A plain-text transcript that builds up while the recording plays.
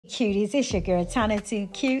cuties, it's your girl Tana Too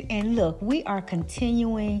Cute, and look, we are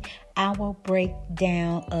continuing our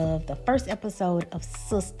breakdown of the first episode of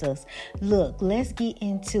Sistas. Look, let's get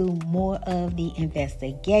into more of the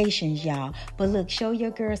investigations, y'all. But look, show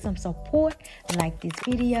your girl some support, like this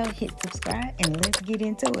video, hit subscribe, and let's get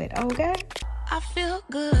into it, okay? I feel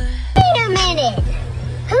good. Wait a minute.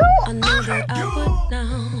 Who I know that I would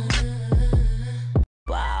know.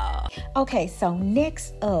 Wow. Okay, so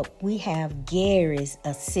next up we have Gary's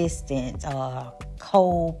assistant,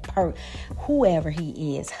 whoever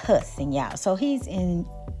he is, Hudson, y'all. So he's in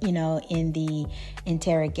the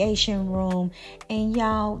interrogation room, and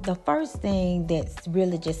y'all, the first thing that's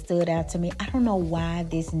really just stood out to me, I don't know why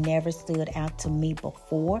this never stood out to me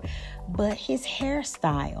before, but his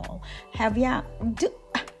hairstyle.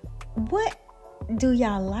 Do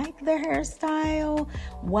y'all like the hairstyle?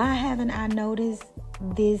 Why haven't I noticed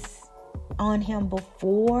this on him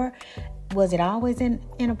before? Was it always in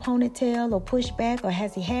a ponytail or pushed back, or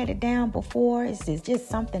has he had it down before? It's just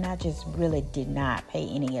something I just really did not pay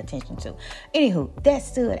any attention to. Anywho, that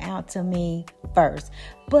stood out to me first.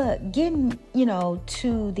 But getting,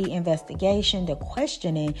 to the investigation, the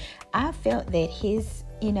questioning, I felt that his,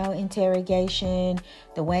 interrogation,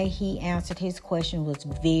 the way he answered his question was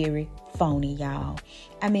very phony, y'all.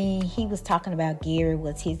 I mean, he was talking about Gary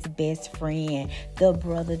was his best friend, the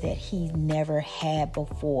brother that he never had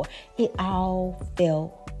before. It all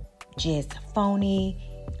felt just phony,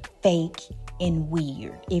 fake, and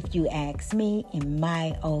weird, if you ask me, in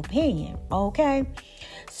my opinion. Okay,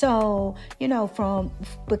 so from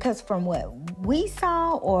what we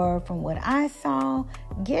saw, or from what I saw,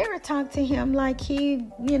 Gary talked to him like he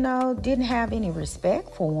didn't have any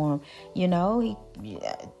respect for him.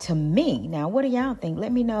 To me. Now, what do y'all think?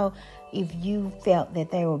 Let me know if you felt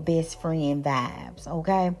that they were best friend vibes.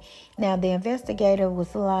 Okay, now the investigator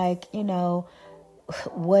was like,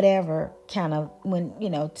 whatever, kind of, when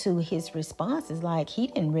to his responses, like he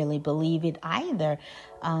didn't really believe it either,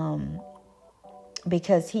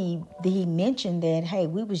 because he mentioned that, hey,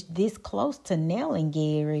 we was this close to nailing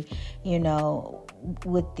Gary,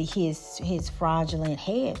 with his fraudulent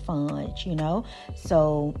head funds,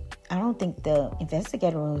 so I don't think the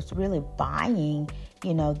investigator was really buying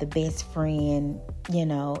the best friend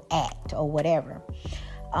act or whatever.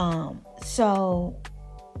 So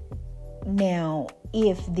now,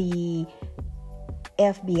 if the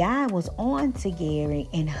FBI was on to Gary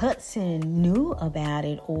and Hudson knew about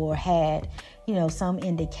it, or had, some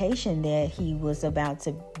indication that he was about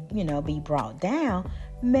to, be brought down,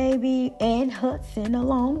 maybe, and Hudson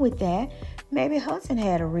along with that, maybe Hudson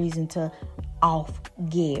had a reason to off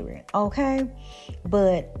Gary, okay?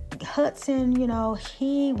 But Hudson,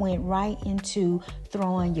 he went right into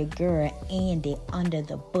throwing your girl Andi under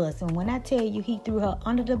the bus. And when I tell you he threw her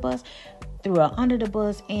under the bus,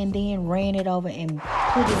 and then ran it over and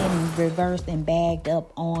put it in reverse and bagged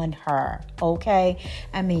up on her, okay?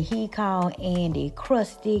 I mean, he called Andi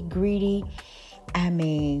crusty, greedy. I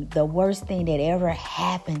mean, the worst thing that ever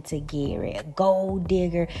happened to Gary, a gold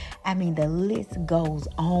digger. I mean, the list goes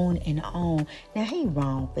on and on. Now, he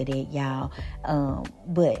wrong for that, y'all.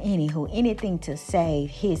 But anywho, anything to save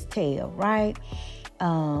his tail, right?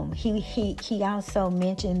 He also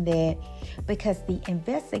mentioned that because the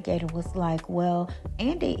investigator was like, well,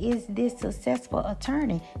 Andi is this successful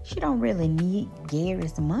attorney. She don't really need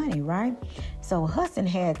Gary's money, right? So Hudson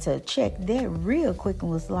had to check that real quick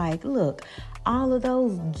and was like, look, all of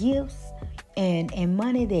those gifts and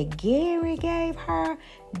money that Gary gave her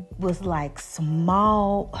was like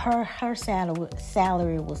small. Her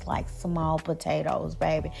salary was like small potatoes,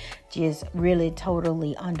 baby. Just really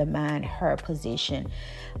totally undermined her position.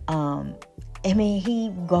 I mean,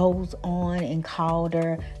 he goes on and called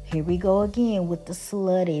her. Here we go again with the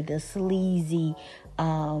slutty, the sleazy,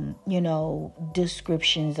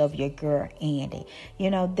 descriptions of your girl Andi.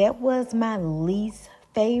 That was my least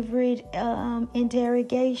favorite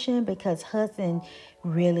interrogation, because Hudson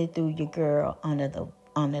really threw your girl under the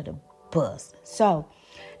bus. So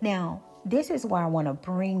now this is where I want to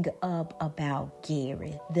bring up about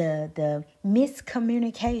Gary, the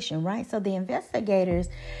miscommunication, right? So the investigators,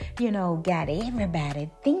 got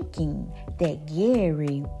everybody thinking that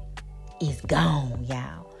Gary is gone,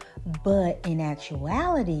 y'all. But in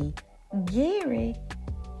actuality, Gary,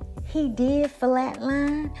 he did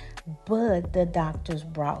flatline, but the doctors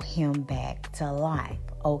brought him back to life,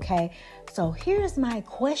 okay? So here's my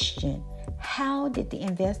question. How did the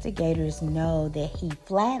investigators know that he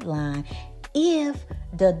flatlined if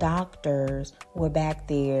the doctors were back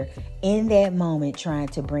there in that moment trying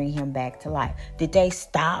to bring him back to life? Did they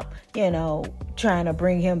stop, trying to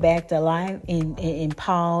bring him back to life and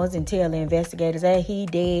pause and tell the investigators, hey, he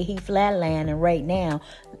dead, he flatlined, and right now,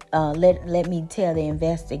 let me tell the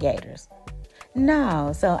investigators?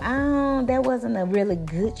 No, so that wasn't a really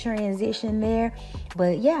good transition there.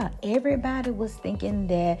 But yeah, everybody was thinking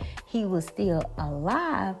that he was still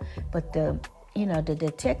alive, but the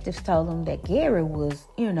detectives told him that Gary was,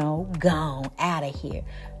 gone out of here.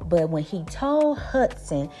 But when he told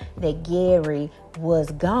Hudson that Gary was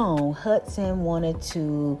gone, Hudson wanted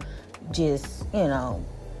to just,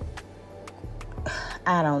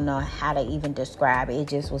 I don't know how to even describe it. It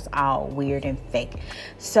just was all weird and fake.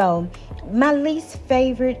 So my least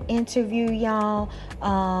favorite interview, y'all,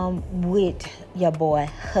 with your boy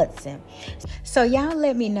Hudson. So y'all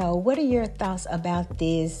let me know, what are your thoughts about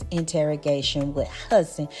this interrogation with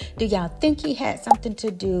Hudson? Do y'all think he had something to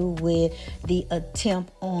do with the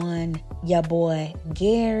attempt on your boy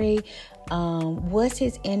Gary? Was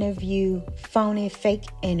his interview phony, fake,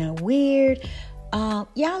 and weird?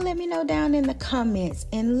 Y'all let me know down in the comments.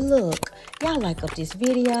 And look, y'all like up this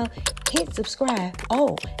video, hit subscribe,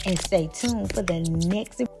 and stay tuned for the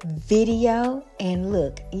next video. And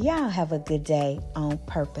look, y'all have a good day on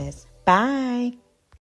purpose. Bye.